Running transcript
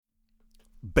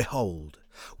Behold,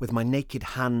 with my naked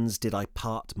hands did I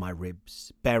part my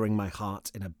ribs, bearing my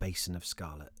heart in a basin of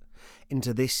scarlet.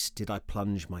 Into this did I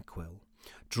plunge my quill,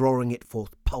 drawing it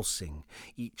forth pulsing,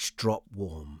 each drop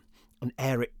warm, and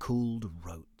ere it cooled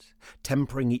wrote,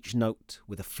 tempering each note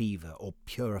with a fever or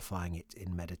purifying it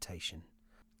in meditation.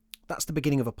 That's the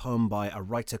beginning of a poem by a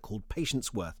writer called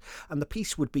Patience Worth, and the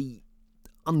piece would be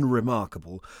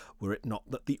unremarkable were it not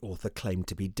that the author claimed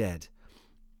to be dead.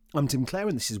 I'm Tim Clare,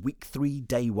 and this is week 3,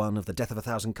 day 1 of the Death of a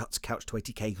Thousand Cuts Couch to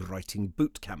 80k writing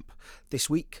boot camp. This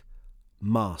week,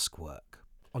 mask work.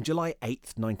 On July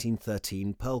 8th,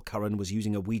 1913, Pearl Curran was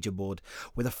using a Ouija board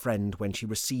with a friend when she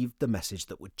received the message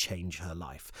that would change her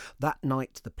life. That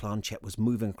night, the planchette was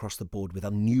moving across the board with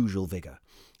unusual vigour.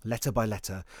 Letter by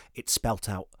letter, it spelt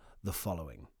out the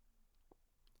following.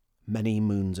 Many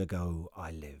moons ago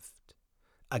I lived.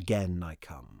 Again I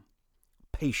come.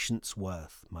 Patience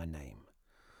Worth my name.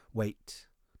 Wait,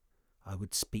 I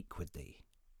would speak with thee.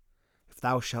 If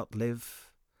thou shalt live,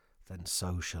 then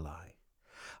so shall I.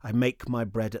 I make my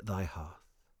bread at thy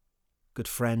hearth. Good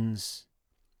friends,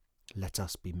 let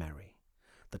us be merry.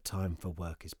 The time for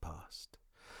work is past.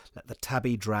 Let the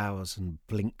tabby drowse and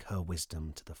blink her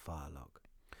wisdom to the firelog.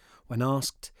 When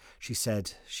asked, she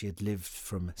said she had lived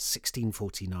from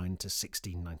 1649 to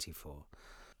 1694.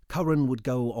 Curran would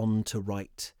go on to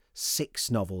write 6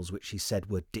 novels which she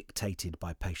said were dictated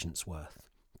by Patience Worth.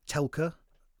 Telka,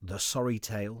 The Sorry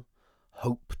Tale,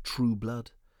 Hope True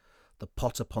Blood, The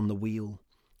Pot Upon the Wheel,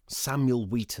 Samuel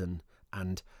Wheaton,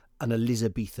 and An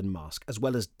Elizabethan Mask, as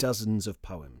well as dozens of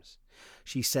poems.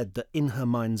 She said that in her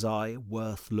mind's eye,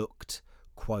 Worth looked,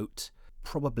 quote,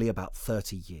 probably about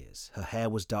 30 years. Her hair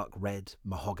was dark red,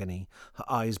 mahogany, her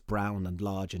eyes brown and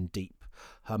large and deep,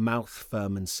 her mouth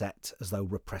firm and set as though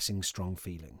repressing strong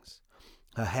feelings.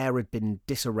 Her hair had been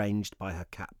disarranged by her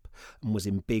cap and was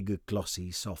in big,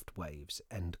 glossy, soft waves,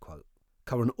 end quote.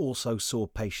 Curran also saw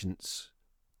Patience,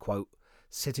 quote,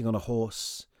 sitting on a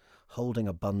horse, holding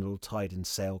a bundle tied in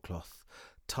sailcloth,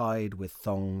 tied with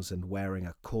thongs and wearing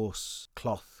a coarse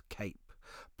cloth cape,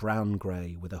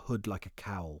 brown-grey, with a hood like a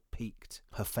cowl, peaked.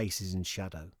 Her face is in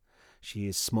shadow. She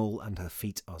is small and her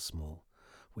feet are small,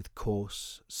 with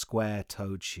coarse,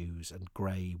 square-toed shoes and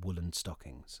grey woolen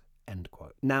stockings. End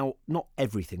quote. Now, not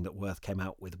everything that Worth came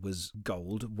out with was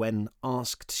gold. When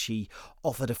asked, she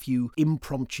offered a few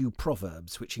impromptu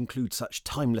proverbs, which include such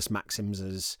timeless maxims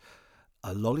as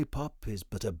 "A lollipop is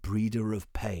but a breeder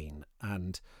of pain,"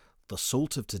 and "The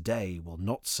salt of today will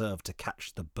not serve to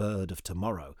catch the bird of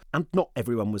tomorrow." And not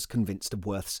everyone was convinced of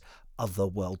Worth's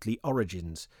otherworldly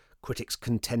origins. Critics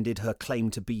contended her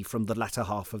claim to be from the latter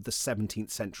half of the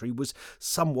 17th century was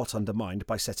somewhat undermined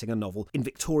by setting a novel in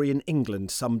Victorian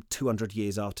England some 200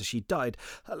 years after she died.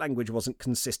 Her language wasn't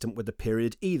consistent with the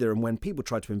period either, and when people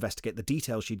tried to investigate the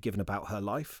details she'd given about her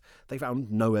life, they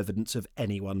found no evidence of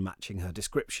anyone matching her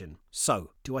description.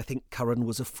 So, do I think Curran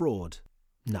was a fraud?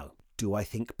 No. Do I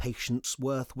think Patience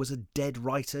Worth was a dead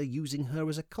writer using her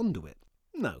as a conduit?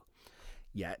 No.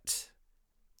 Yet,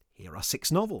 here are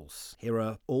 6 novels. Here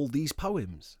are all these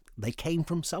poems. They came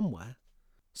from somewhere.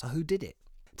 So who did it?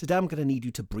 Today I'm going to need you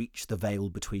to breach the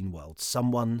veil between worlds.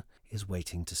 Someone is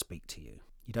waiting to speak to you.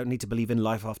 You don't need to believe in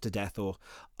life after death or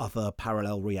other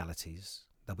parallel realities.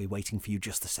 They'll be waiting for you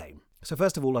just the same. So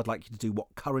first of all, I'd like you to do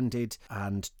what Curran did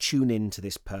and tune in to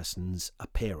this person's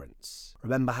appearance.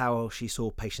 Remember how she saw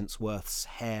Patience Worth's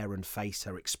hair and face,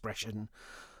 her expression,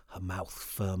 her mouth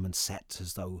firm and set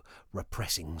as though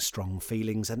repressing strong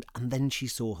feelings, and then she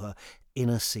saw her in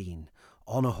a scene,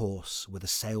 on a horse with a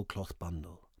sailcloth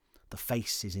bundle. The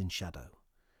face is in shadow.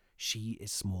 She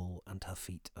is small and her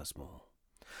feet are small.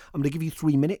 I'm going to give you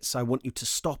 3 minutes. I want you to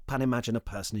stop and imagine a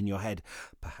person in your head.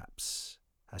 Perhaps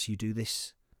as you do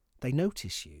this, they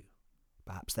notice you.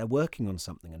 Perhaps they're working on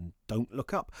something and don't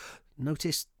look up.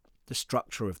 Notice the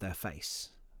structure of their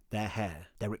face, their hair,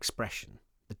 their expression,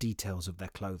 the details of their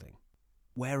clothing.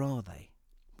 Where are they?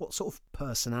 What sort of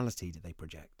personality do they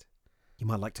project? You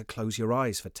might like to close your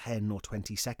eyes for 10 or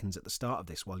 20 seconds at the start of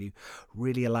this while you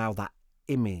really allow that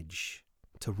image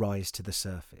to rise to the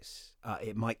surface.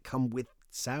 It might come with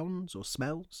sounds or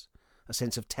smells, a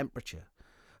sense of temperature.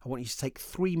 I want you to take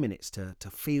 3 minutes to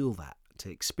feel that,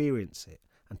 to experience it,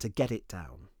 and to get it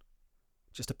down.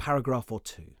 Just a paragraph or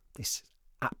 2. This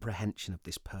apprehension of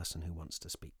this person who wants to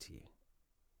speak to you.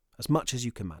 As much as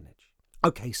you can manage.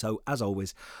 Okay, so as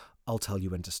always, I'll tell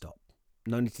you when to stop.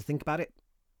 No need to think about it.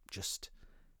 Just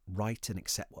write and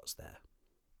accept what's there.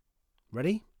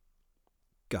 Ready?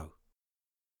 Go.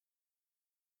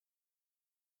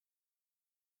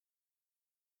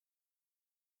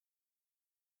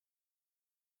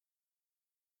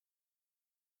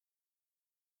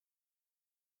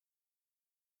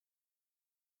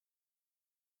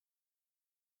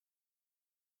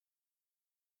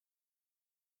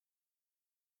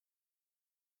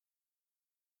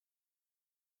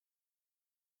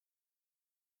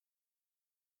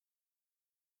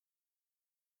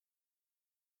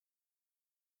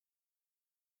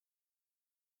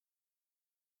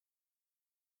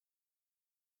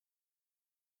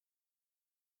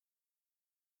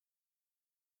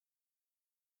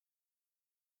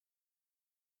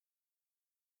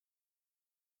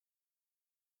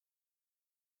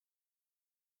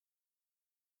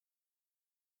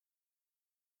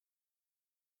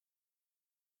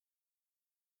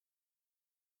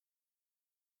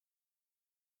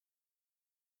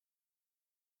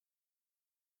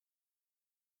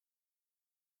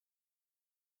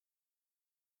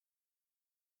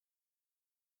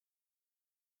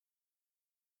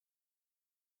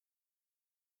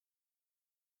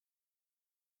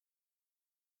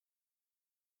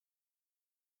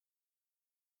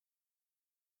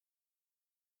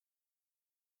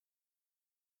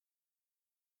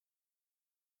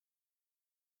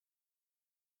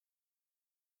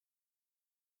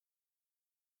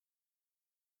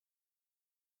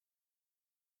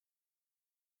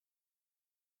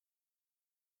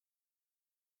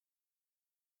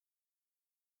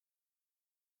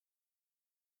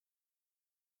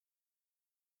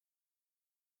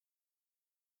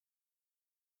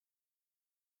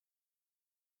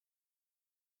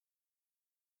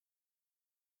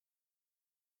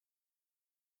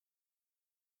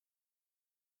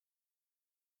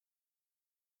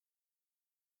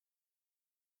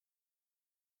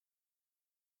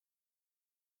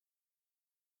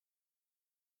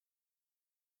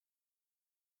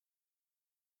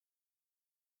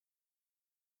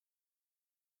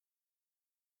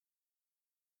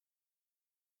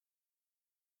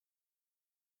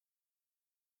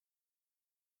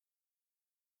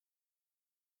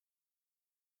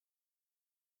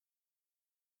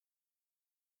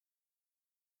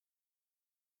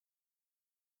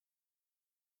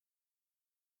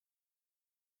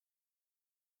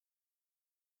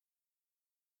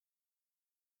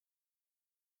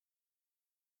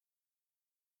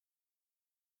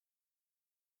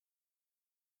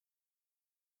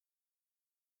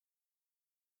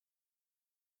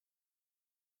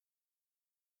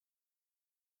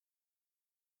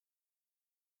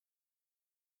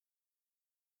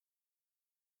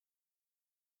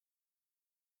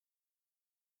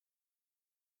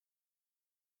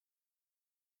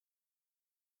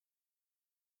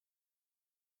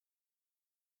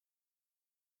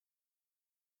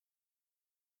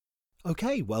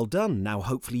 Okay, well done. Now,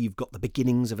 hopefully, you've got the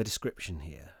beginnings of a description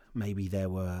here. Maybe there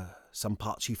were some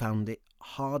parts you found it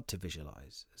hard to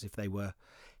visualise, as if they were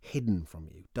hidden from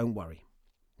you. Don't worry,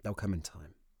 they'll come in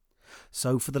time.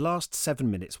 So, for the last 7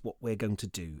 minutes, what we're going to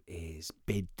do is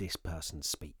bid this person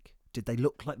speak. Did they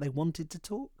look like they wanted to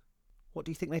talk? What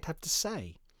do you think they'd have to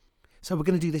say? So, we're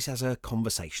going to do this as a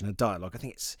conversation, a dialogue. I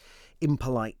think it's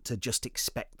impolite to just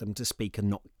expect them to speak and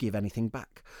not give anything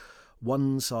back.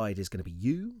 One side is going to be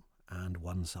you, and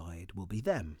one side will be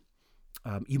them.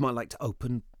 You might like to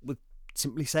open with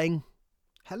simply saying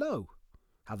hello.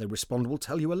 How they respond will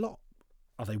tell you a lot.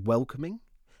 Are they welcoming?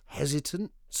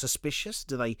 Hesitant? Suspicious?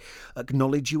 Do they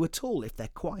acknowledge you at all if they're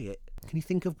quiet? Can you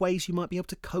think of ways you might be able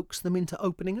to coax them into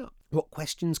opening up? What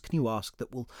questions can you ask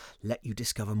that will let you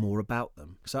discover more about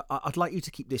them? So I'd like you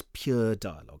to keep this pure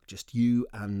dialogue, just you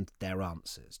and their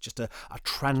answers, just a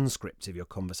transcript of your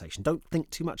conversation. Don't think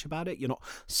too much about it. You're not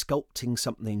sculpting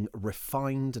something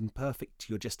refined and perfect.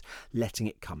 You're just letting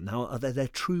it come. Now, their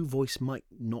true voice might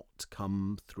not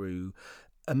come through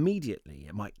immediately.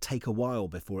 It might take a while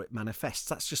before it manifests.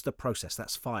 That's just the process.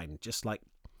 That's fine. Just like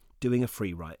doing a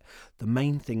free write. The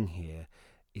main thing here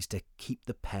is to keep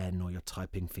the pen or your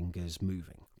typing fingers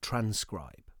moving.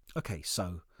 Transcribe. Okay,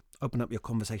 so open up your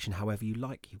conversation however you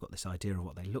like. You've got this idea of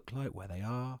what they look like, where they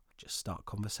are. Just start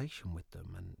conversation with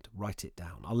them and write it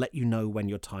down. I'll let you know when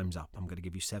your time's up. I'm going to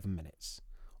give you 7 minutes.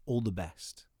 All the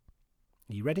best.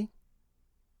 Are you ready?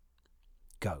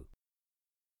 Go.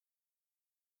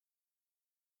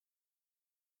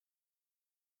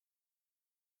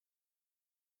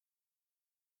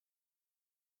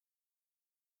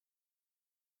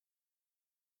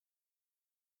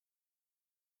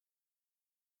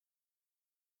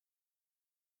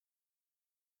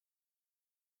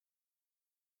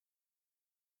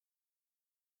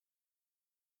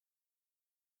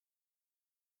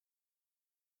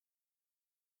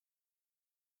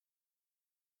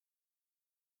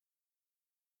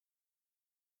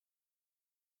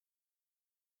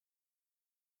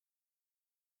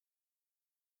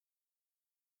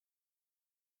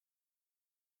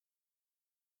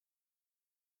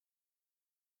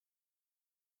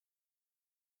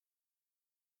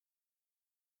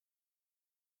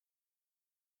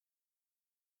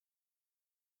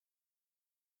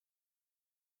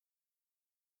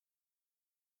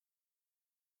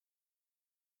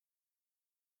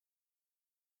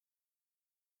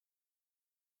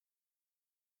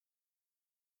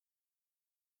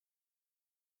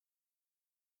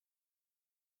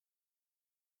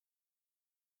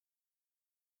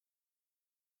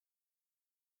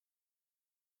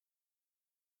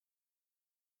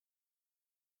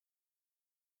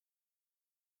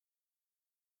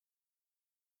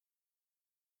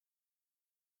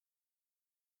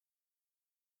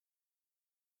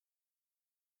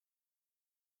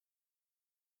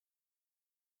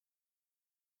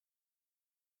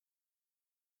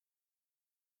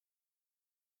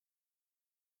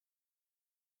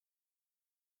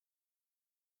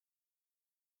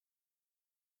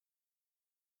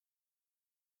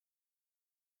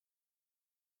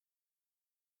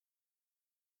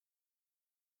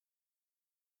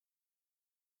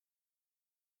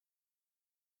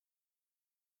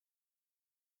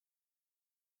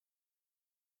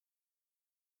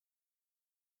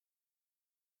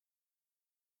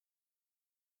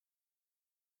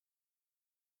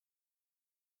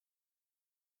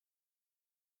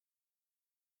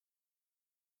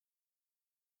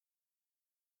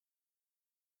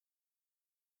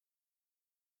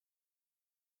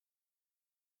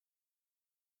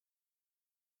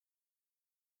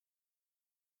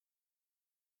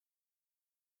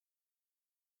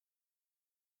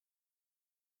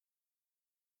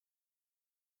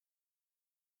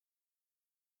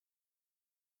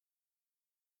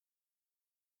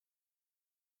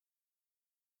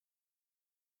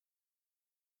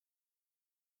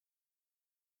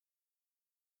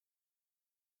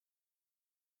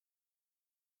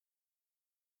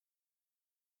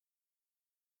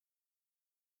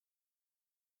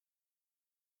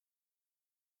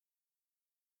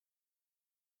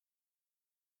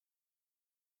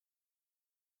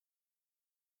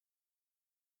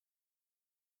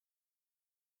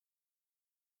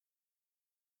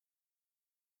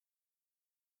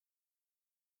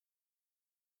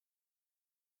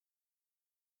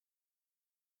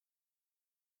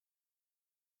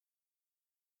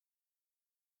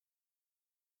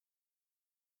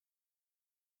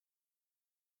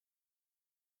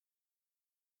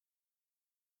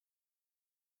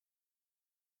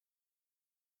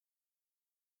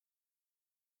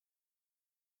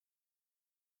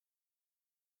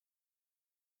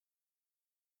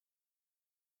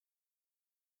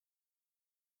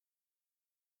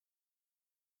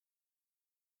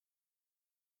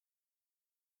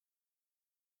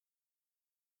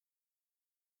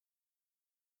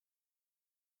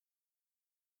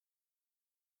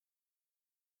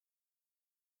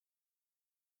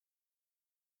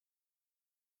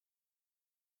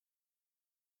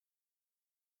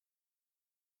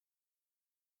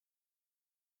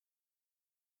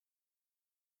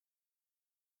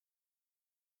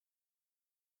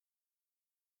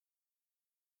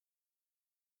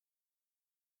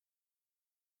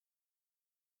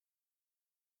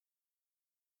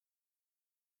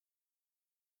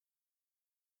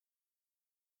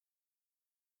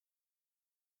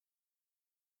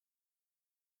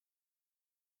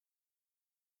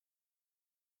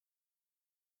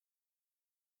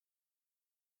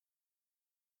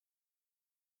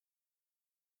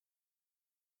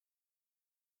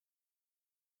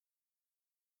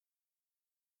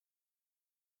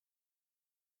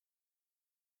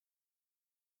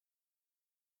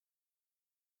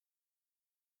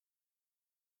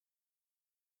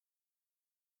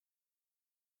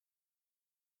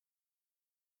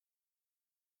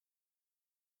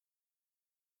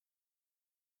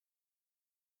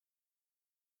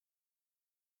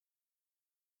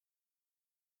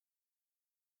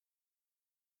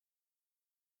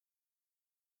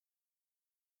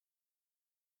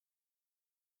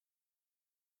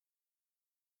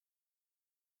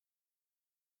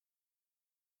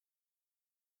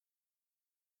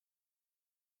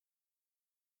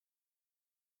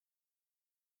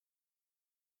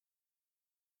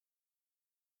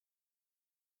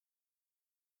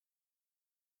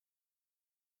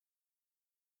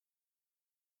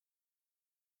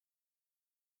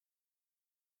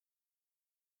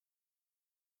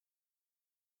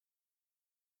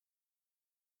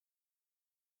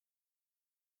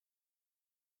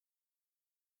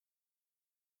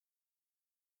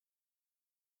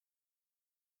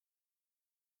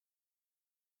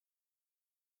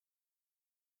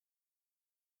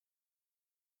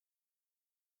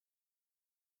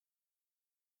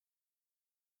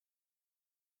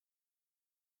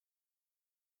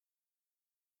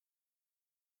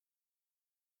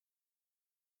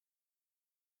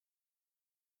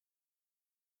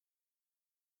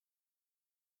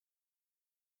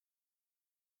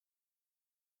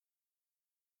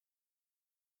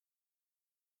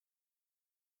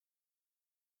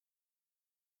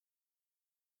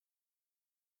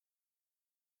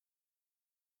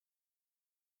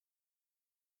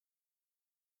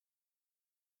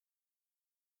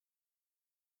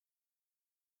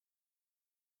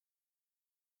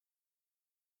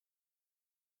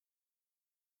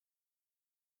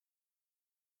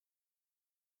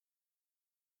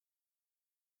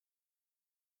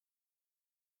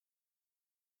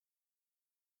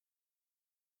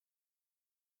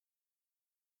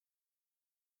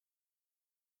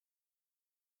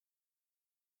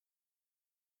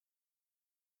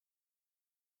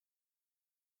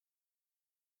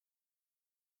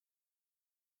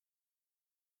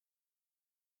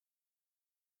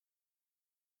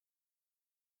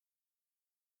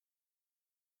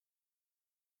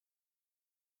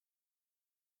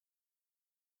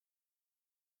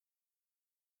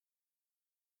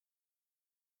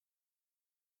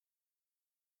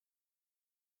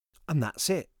 And that's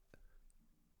it.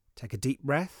 Take a deep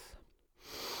breath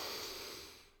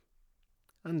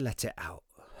and let it out.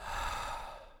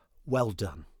 Well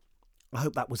done. I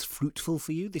hope that was fruitful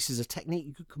for you. This is a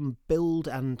technique you can build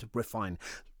and refine.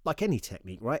 Like any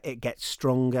technique, right? It gets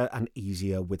stronger and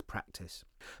easier with practice.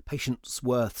 Patience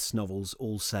Worth's novels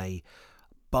all say,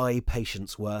 by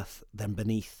Patience Worth, then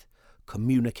beneath,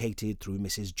 communicated through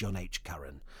Mrs. John H.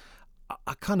 Curran.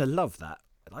 I kind of love that.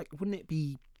 Like, wouldn't it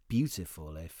be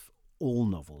beautiful if all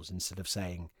novels, instead of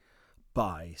saying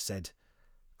by, said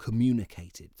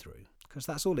communicated through? Because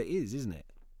that's all it is, isn't it?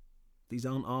 These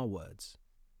aren't our words.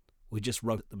 We just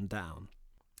wrote them down.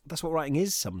 That's what writing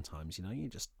is sometimes, you're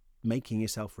just making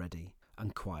yourself ready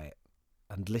and quiet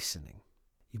and listening.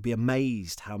 You'd be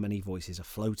amazed how many voices are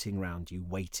floating around you,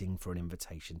 waiting for an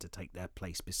invitation to take their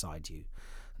place beside you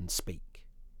and speak.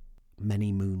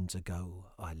 Many moons ago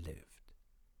I lived.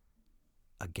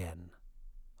 Again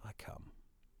I come.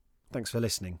 Thanks for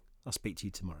listening. I'll speak to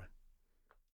you tomorrow.